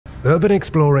Urban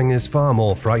exploring is far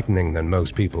more frightening than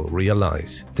most people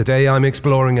realize. Today I'm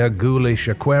exploring a ghoulish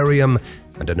aquarium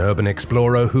and an urban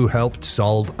explorer who helped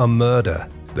solve a murder,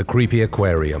 the creepy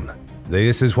aquarium.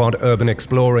 This is what urban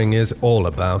exploring is all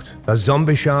about, a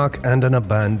zombie shark and an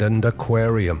abandoned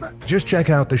aquarium. Just check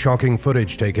out the shocking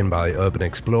footage taken by urban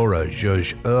explorer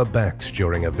Judge Urbex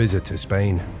during a visit to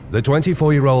Spain. The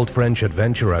 24-year-old French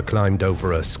adventurer climbed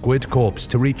over a squid corpse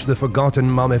to reach the forgotten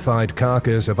mummified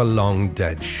carcass of a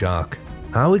long-dead shark.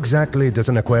 How exactly does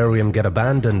an aquarium get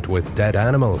abandoned with dead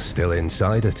animals still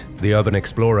inside it? The urban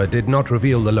explorer did not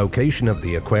reveal the location of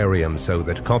the aquarium so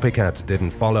that copycats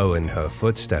didn't follow in her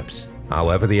footsteps.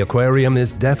 However, the aquarium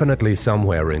is definitely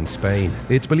somewhere in Spain.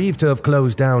 It's believed to have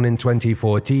closed down in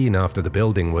 2014 after the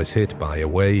building was hit by a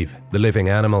wave. The living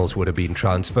animals would have been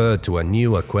transferred to a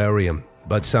new aquarium.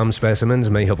 But some specimens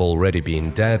may have already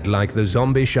been dead, like the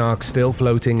zombie shark still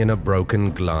floating in a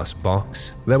broken glass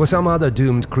box. There were some other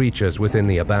doomed creatures within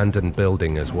the abandoned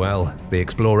building as well. The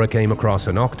explorer came across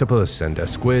an octopus and a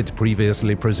squid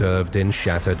previously preserved in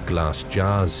shattered glass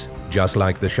jars. Just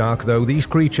like the shark though, these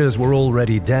creatures were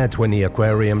already dead when the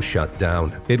aquarium shut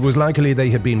down. It was likely they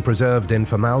had been preserved in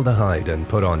formaldehyde and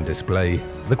put on display.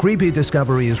 The creepy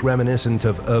discovery is reminiscent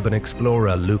of urban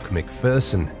explorer Luke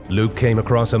McPherson. Luke came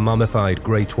across a mummified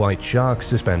great white shark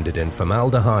suspended in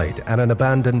formaldehyde at an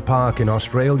abandoned park in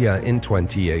Australia in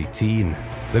 2018.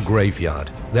 The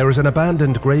graveyard. There is an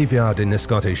abandoned graveyard in the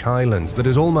Scottish Highlands that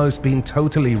has almost been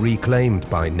totally reclaimed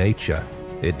by nature.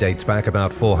 It dates back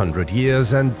about 400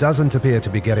 years and doesn't appear to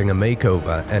be getting a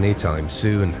makeover anytime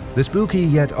soon. The spooky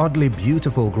yet oddly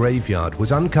beautiful graveyard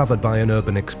was uncovered by an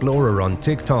urban explorer on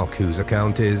TikTok whose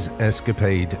account is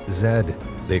Escapade Z.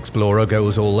 The explorer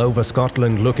goes all over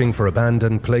Scotland looking for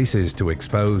abandoned places to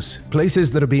expose,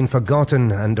 places that have been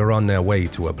forgotten and are on their way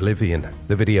to oblivion.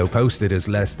 The video posted is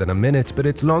less than a minute, but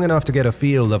it's long enough to get a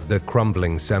feel of the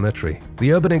crumbling cemetery.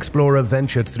 The urban explorer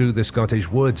ventured through the Scottish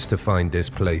woods to find this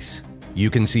place. You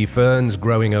can see ferns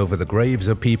growing over the graves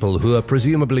of people who are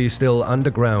presumably still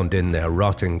underground in their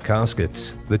rotting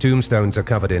caskets. The tombstones are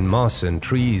covered in moss and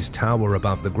trees tower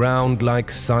above the ground like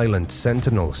silent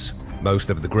sentinels. Most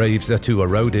of the graves are too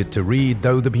eroded to read,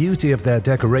 though the beauty of their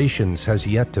decorations has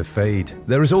yet to fade.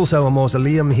 There is also a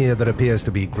mausoleum here that appears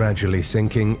to be gradually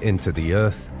sinking into the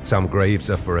earth. Some graves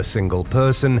are for a single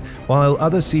person, while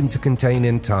others seem to contain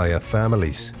entire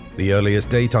families. The earliest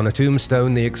date on a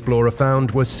tombstone the explorer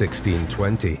found was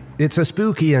 1620. It's a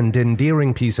spooky and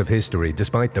endearing piece of history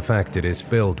despite the fact it is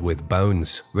filled with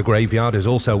bones. The graveyard is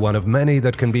also one of many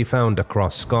that can be found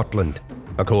across Scotland.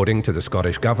 According to the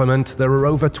Scottish government, there are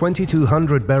over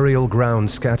 2,200 burial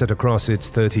grounds scattered across its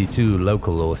 32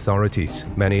 local authorities.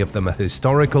 Many of them are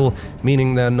historical,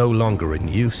 meaning they're no longer in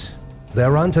use.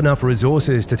 There aren't enough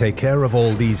resources to take care of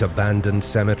all these abandoned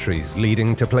cemeteries,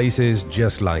 leading to places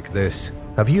just like this.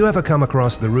 Have you ever come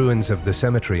across the ruins of the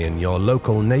cemetery in your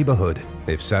local neighborhood?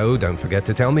 If so, don't forget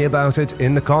to tell me about it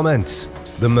in the comments.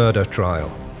 The murder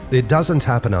trial. It doesn't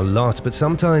happen a lot, but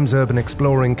sometimes urban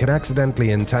exploring can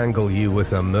accidentally entangle you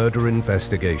with a murder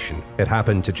investigation. It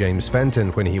happened to James Fenton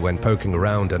when he went poking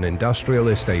around an industrial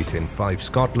estate in Fife,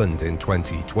 Scotland in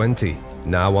 2020.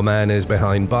 Now a man is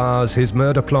behind bars, his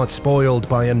murder plot spoiled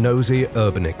by a nosy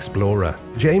urban explorer.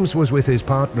 James was with his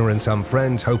partner and some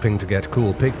friends hoping to get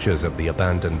cool pictures of the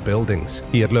abandoned buildings.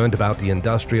 He had learned about the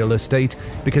industrial estate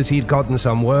because he'd gotten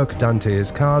some work done to his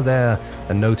car there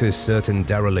and noticed certain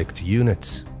derelict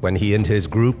units. When he and his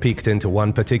group peeked into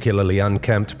one particularly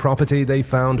unkempt property, they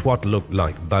found what looked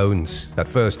like bones. At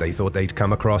first they thought they'd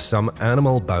come across some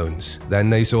animal bones. Then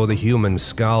they saw the human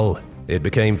skull. It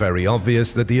became very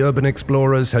obvious that the urban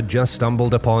explorers had just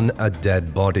stumbled upon a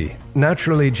dead body.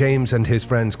 Naturally, James and his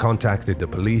friends contacted the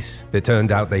police. It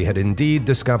turned out they had indeed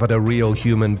discovered a real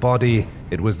human body.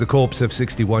 It was the corpse of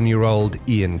 61-year-old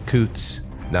Ian Coots.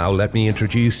 Now let me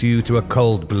introduce you to a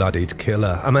cold-blooded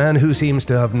killer, a man who seems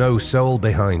to have no soul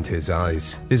behind his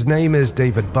eyes. His name is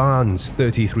David Barnes,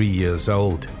 33 years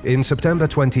old. In September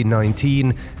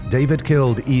 2019, David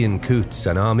killed Ian Coots,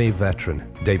 an army veteran.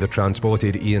 David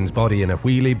transported Ian's body in a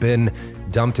wheelie bin,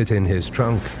 dumped it in his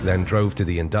trunk, then drove to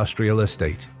the industrial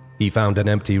estate. He found an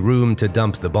empty room to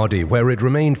dump the body, where it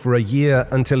remained for a year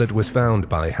until it was found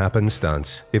by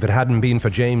happenstance. If it hadn't been for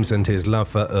James and his love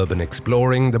for urban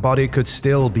exploring, the body could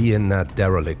still be in that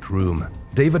derelict room.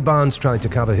 David Barnes tried to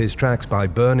cover his tracks by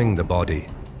burning the body.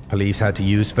 Police had to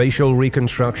use facial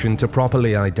reconstruction to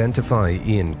properly identify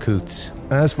Ian Coots.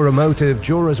 As for a motive,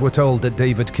 jurors were told that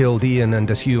David killed Ian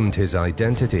and assumed his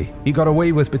identity. He got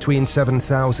away with between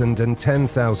 $7,000 and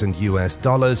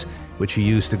 $10,000, which he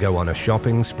used to go on a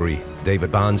shopping spree.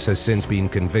 David Barnes has since been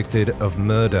convicted of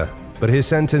murder. but his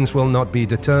sentence will not be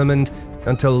determined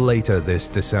until later this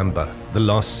December. The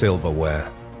Lost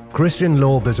Silverware. Christian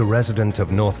Loeb is a resident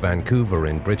of North Vancouver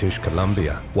in British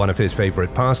Columbia. One of his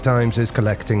favorite pastimes is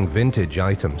collecting vintage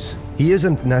items. He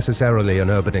isn't necessarily an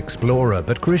urban explorer,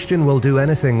 but Christian will do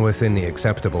anything within the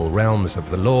acceptable realms of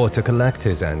the law to collect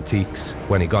his antiques.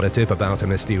 When he got a tip about a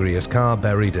mysterious car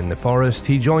buried in the forest,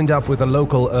 he joined up with a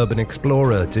local urban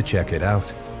explorer to check it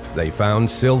out. They found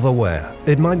silverware.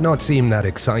 It might not seem that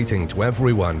exciting to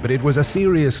everyone, but it was a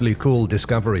seriously cool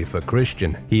discovery for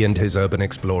Christian. He and his urban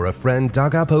explorer friend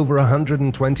dug up over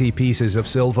 120 pieces of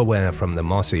silverware from the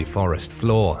mossy forest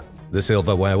floor. The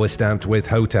silverware was stamped with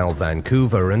Hotel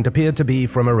Vancouver and appeared to be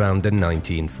from around the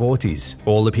 1940s.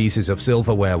 All the pieces of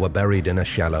silverware were buried in a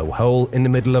shallow hole in the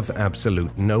middle of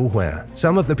absolute nowhere.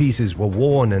 Some of the pieces were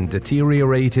worn and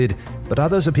deteriorated, but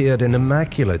others appeared in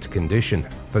immaculate condition.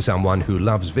 For someone who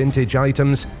loves vintage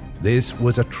items, this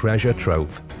was a treasure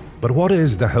trove. But what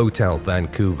is the Hotel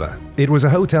Vancouver? It was a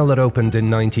hotel that opened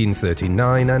in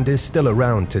 1939 and is still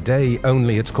around today,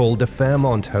 only it's called the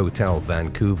Fairmont Hotel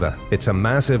Vancouver. It's a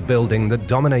massive building that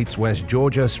dominates West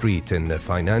Georgia Street in the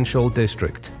financial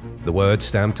district. The words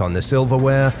stamped on the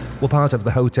silverware were part of the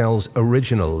hotel's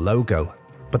original logo.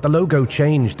 But the logo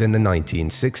changed in the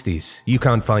 1960s. You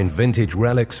can't find vintage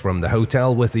relics from the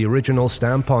hotel with the original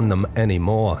stamp on them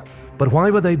anymore. But why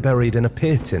were they buried in a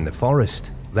pit in the forest?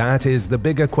 That is the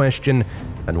bigger question,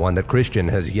 and one that Christian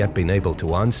has yet been able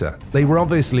to answer. They were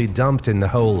obviously dumped in the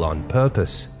hole on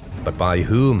purpose. But by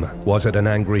whom? Was it an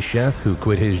angry chef who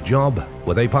quit his job?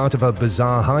 Were they part of a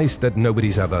bizarre heist that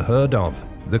nobody's ever heard of?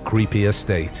 The creepy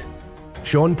estate.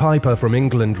 Sean Piper from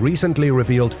England recently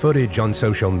revealed footage on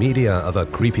social media of a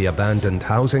creepy abandoned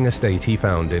housing estate he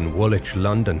found in Woolwich,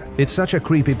 London. It's such a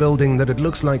creepy building that it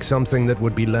looks like something that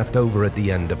would be left over at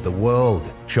the end of the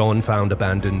world. Sean found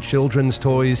abandoned children's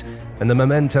toys and the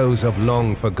mementos of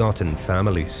long-forgotten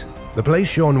families. The place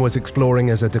Sean was exploring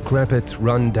is a decrepit,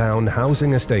 run-down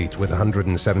housing estate with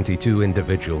 172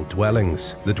 individual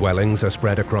dwellings. The dwellings are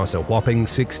spread across a whopping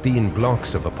 16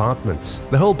 blocks of apartments.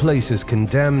 The whole place is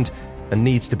condemned and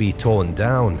needs to be torn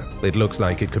down. It looks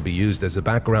like it could be used as a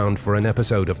background for an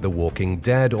episode of The Walking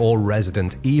Dead or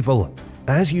Resident Evil.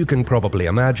 As you can probably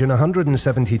imagine,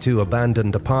 172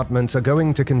 abandoned apartments are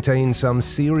going to contain some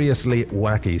seriously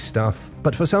wacky stuff.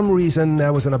 But for some reason,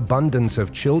 there was an abundance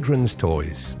of children's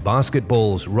toys,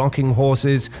 basketballs, rocking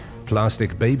horses,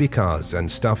 plastic baby cars,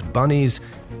 and stuffed bunnies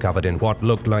covered in what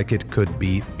looked like it could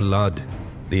be blood.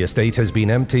 The estate has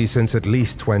been empty since at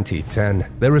least 2010.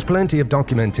 There is plenty of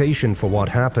documentation for what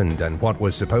happened and what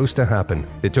was supposed to happen.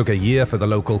 It took a year for the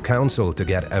local council to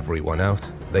get everyone out.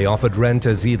 They offered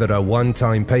renters either a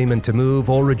one-time payment to move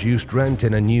or reduced rent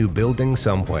in a new building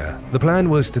somewhere. The plan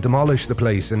was to demolish the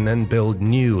place and then build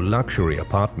new luxury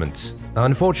apartments.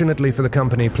 Unfortunately for the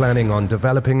company planning on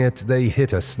developing it, they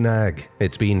hit a snag.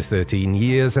 It's been 13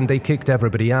 years and they kicked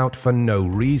everybody out for no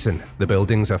reason. The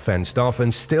buildings are fenced off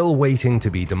and still waiting to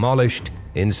be demolished.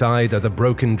 Inside are the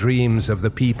broken dreams of the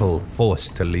people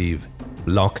forced to leave.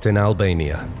 Locked in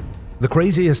Albania. The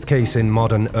craziest case in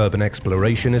modern urban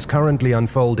exploration is currently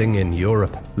unfolding in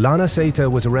Europe. Lana Sata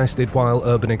was arrested while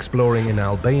urban exploring in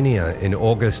Albania in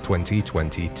August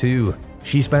 2022.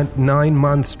 She spent 9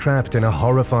 months trapped in a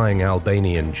horrifying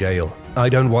Albanian jail. I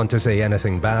don't want to say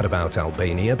anything bad about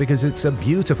Albania because it's a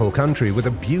beautiful country with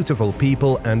a beautiful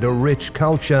people and a rich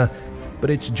culture,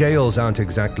 but its jails aren't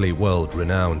exactly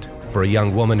world-renowned. For a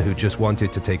young woman who just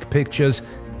wanted to take pictures,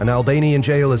 an Albanian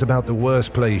jail is about the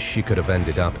worst place she could have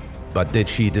ended up. But did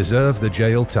she deserve the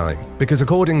jail time? Because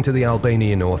according to the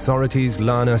Albanian authorities,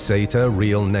 Lana Sata,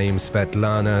 real name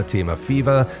Svetlana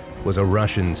Timofeva, was a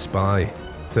Russian spy.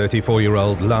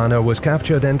 34-year-old Lana was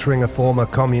captured entering a former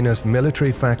communist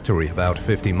military factory about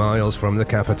 50 miles from the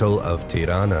capital of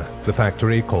Tirana. The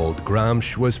factory, called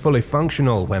Gramsh, was fully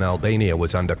functional when Albania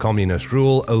was under communist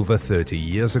rule over 30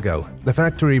 years ago. The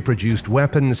factory produced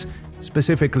weapons,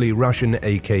 specifically Russian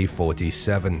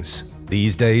AK-47s.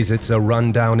 These days, it's a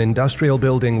rundown industrial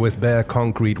building with bare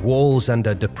concrete walls and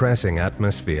a depressing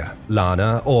atmosphere.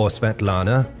 Lana, or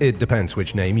Svetlana, it depends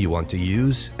which name you want to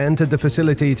use, entered the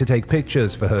facility to take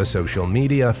pictures for her social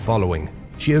media following.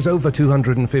 She has over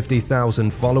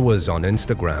 250,000 followers on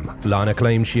Instagram. Lana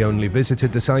claimed she only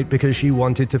visited the site because she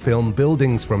wanted to film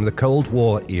buildings from the Cold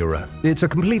War era. It's a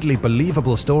completely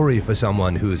believable story for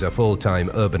someone who's a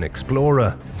full-time urban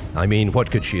explorer. I mean,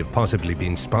 what could she have possibly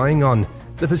been spying on?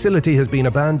 The facility has been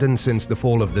abandoned since the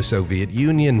fall of the Soviet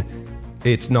Union.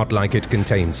 It's not like it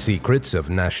contains secrets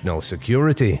of national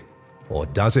security. Or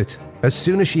does it? As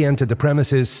soon as she entered the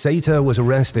premises, Sater was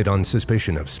arrested on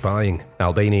suspicion of spying.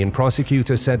 Albanian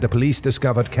prosecutors said the police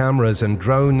discovered cameras and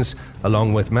drones,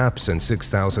 along with maps and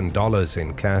 $6,000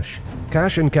 in cash.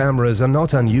 Cash and cameras are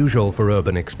not unusual for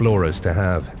urban explorers to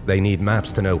have. They need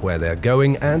maps to know where they're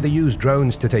going, and they use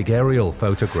drones to take aerial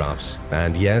photographs.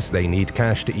 And yes, they need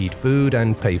cash to eat food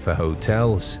and pay for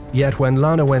hotels. Yet when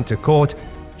Lana went to court,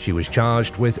 she was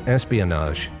charged with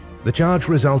espionage. The charge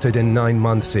resulted in 9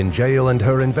 months in jail, and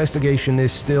her investigation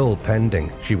is still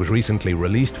pending. She was recently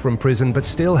released from prison but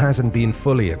still hasn't been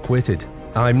fully acquitted.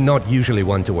 I'm not usually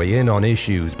one to weigh in on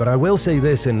issues, but I will say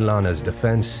this in Lana's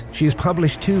defense. She has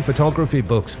published 2 photography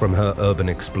books from her urban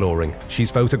exploring. She's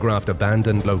photographed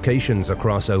abandoned locations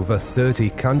across over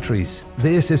 30 countries.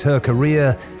 This is her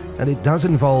career, and it does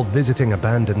involve visiting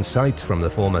abandoned sites from the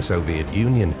former Soviet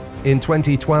Union. In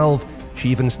 2012, she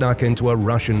even snuck into a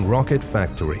Russian rocket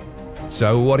factory.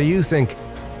 So what do you think?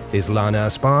 Is Lana a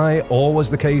spy, or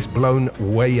was the case blown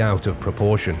way out of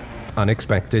proportion?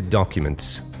 Unexpected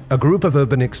documents. A group of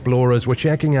urban explorers were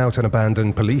checking out an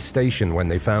abandoned police station when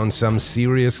they found some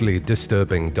seriously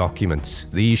disturbing documents.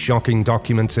 These shocking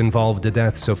documents involved the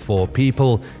deaths of 4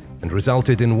 people and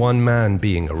resulted in 1 man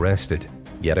being arrested.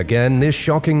 Yet again, this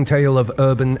shocking tale of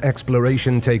urban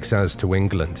exploration takes us to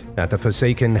England. At the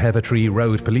forsaken Heathertree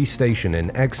Road police station in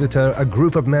Exeter, a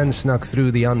group of men snuck through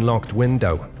the unlocked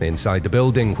window. Inside the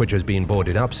building, which has been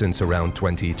boarded up since around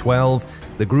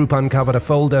 2012, the group uncovered a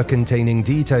folder containing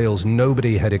details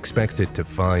nobody had expected to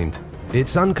find.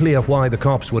 It's unclear why the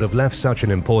cops would have left such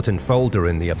an important folder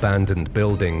in the abandoned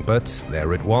building, but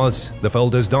there it was. The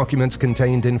folder's documents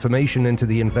contained information into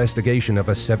the investigation of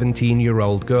a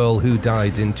 17-year-old girl who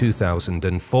died in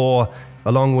 2004,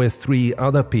 along with 3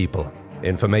 other people.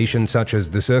 Information such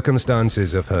as the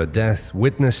circumstances of her death,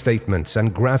 witness statements,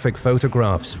 and graphic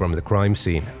photographs from the crime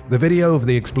scene. The video of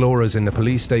the explorers in the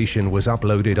police station was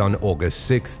uploaded on August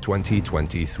 6,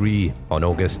 2023. On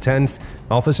August 10th,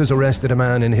 officers arrested a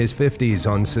man in his 50s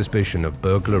on suspicion of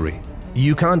burglary.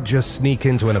 You can't just sneak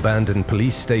into an abandoned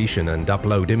police station and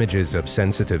upload images of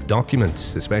sensitive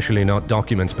documents, especially not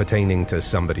documents pertaining to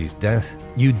somebody's death.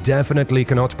 You definitely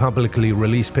cannot publicly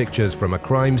release pictures from a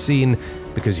crime scene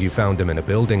because you found them in a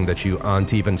building that you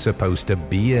aren't even supposed to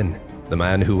be in. The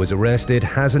man who was arrested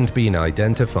hasn't been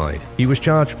identified. He was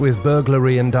charged with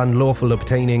burglary and unlawful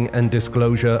obtaining and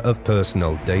disclosure of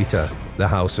personal data. The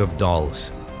House of Dolls.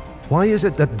 Why is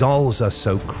it that dolls are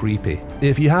so creepy?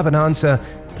 If you have an answer,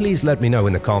 please let me know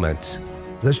in the comments.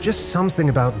 There's just something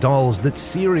about dolls that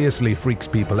seriously freaks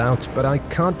people out, but I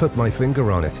can't put my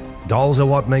finger on it. Dolls are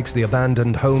what makes the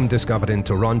abandoned home discovered in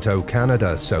Toronto,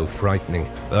 Canada so frightening.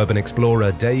 Urban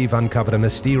explorer Dave uncovered a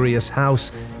mysterious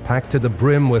house packed to the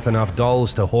brim with enough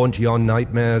dolls to haunt your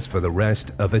nightmares for the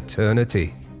rest of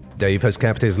eternity. Dave has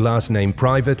kept his last name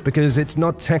private because it's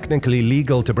not technically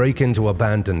legal to break into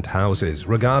abandoned houses,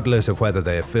 regardless of whether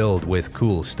they're filled with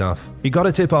cool stuff. He got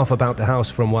a tip-off about the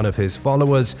house from one of his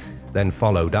followers, then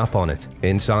followed up on it.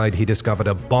 Inside, he discovered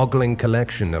a boggling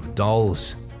collection of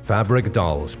dolls. Fabric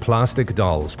dolls, plastic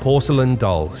dolls, porcelain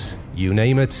dolls. You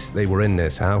name it, they were in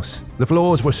this house. The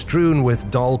floors were strewn with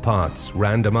doll parts,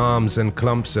 random arms, and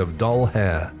clumps of doll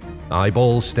hair.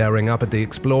 Eyeballs staring up at the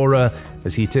explorer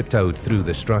as he tiptoed through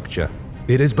the structure.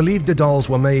 It is believed the dolls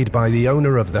were made by the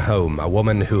owner of the home, a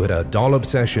woman who had a doll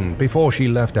obsession before she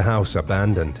left the house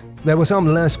abandoned. There were some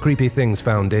less creepy things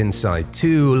found inside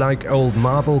too, like old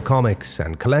Marvel comics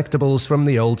and collectibles from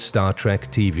the old Star Trek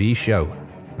TV show.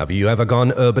 Have you ever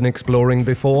gone urban exploring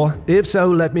before? If so,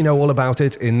 let me know all about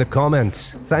it in the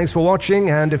comments. Thanks for watching,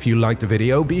 and if you liked the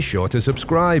video, be sure to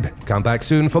subscribe. Come back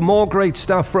soon for more great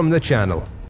stuff from the channel.